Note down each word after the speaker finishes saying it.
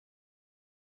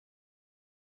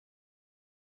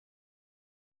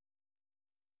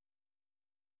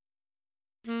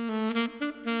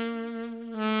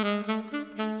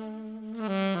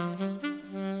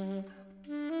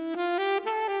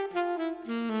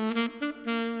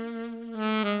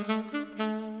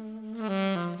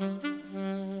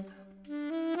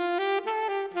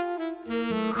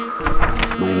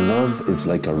is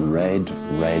like a red,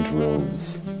 red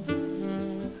rose.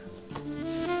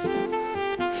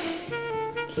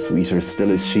 Sweeter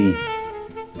still is she,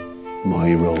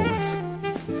 my rose.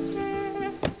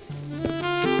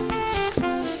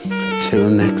 Till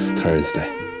next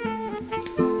Thursday.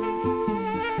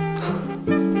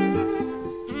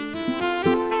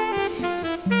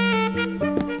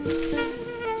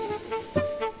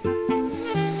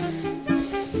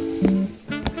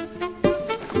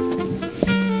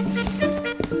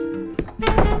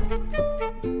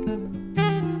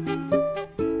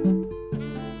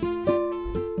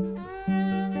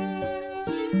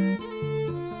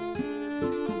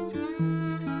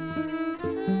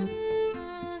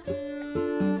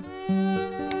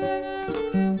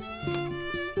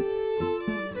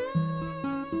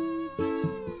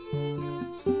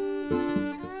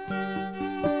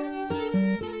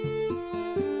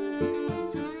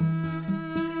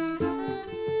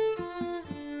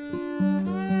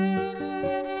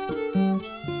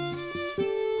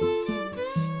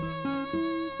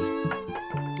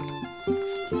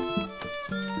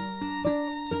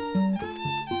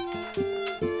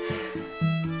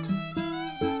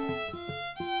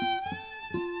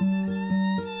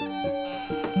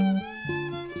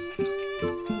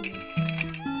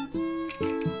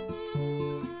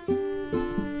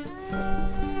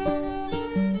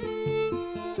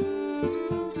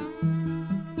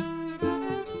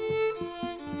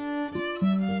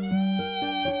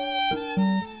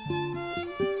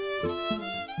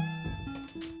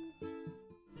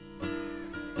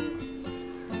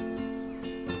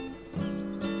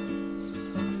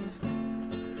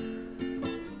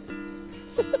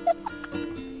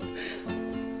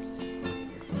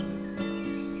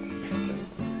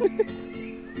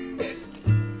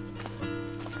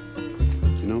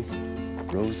 You know,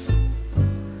 Rose,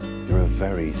 you're a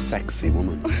very sexy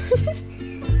woman.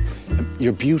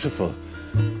 You're beautiful.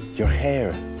 Your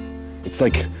hair, it's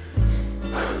like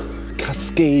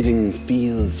cascading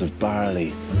fields of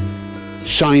barley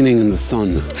shining in the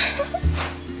sun.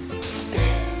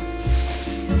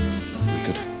 You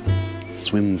could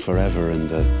swim forever in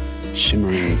the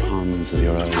shimmering ponds of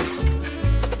your eyes.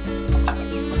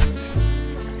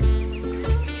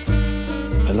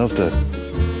 I love the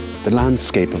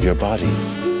landscape of your body.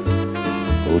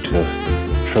 Oh, to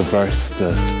traverse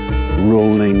the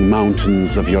rolling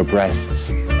mountains of your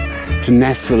breasts, to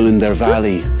nestle in their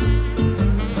valley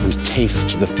and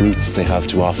taste the fruits they have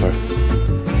to offer,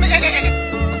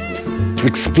 to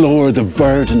explore the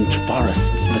verdant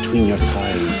forests between your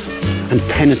thighs and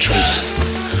penetrate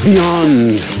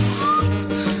beyond,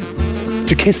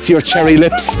 to kiss your cherry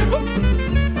lips,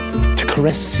 to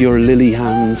caress your lily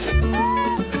hands.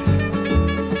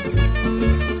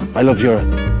 I love your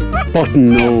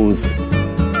button nose,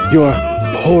 your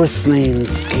porcelain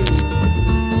skin.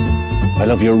 I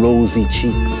love your rosy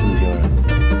cheeks and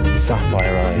your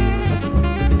sapphire eyes.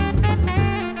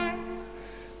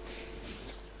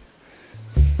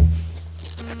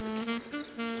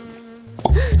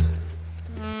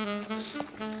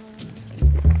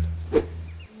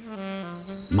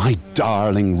 My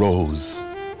darling Rose,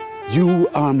 you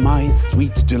are my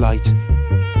sweet delight.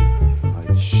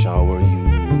 I'd shower you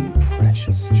in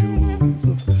precious jewels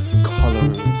of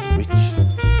colours rich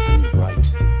and bright,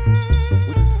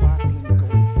 with sparkling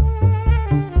gold.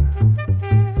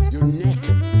 Your neck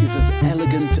is as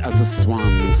elegant as a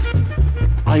swan's.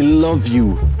 I love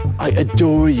you, I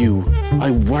adore you,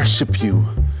 I worship you.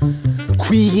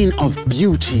 Queen of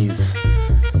beauties,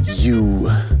 you.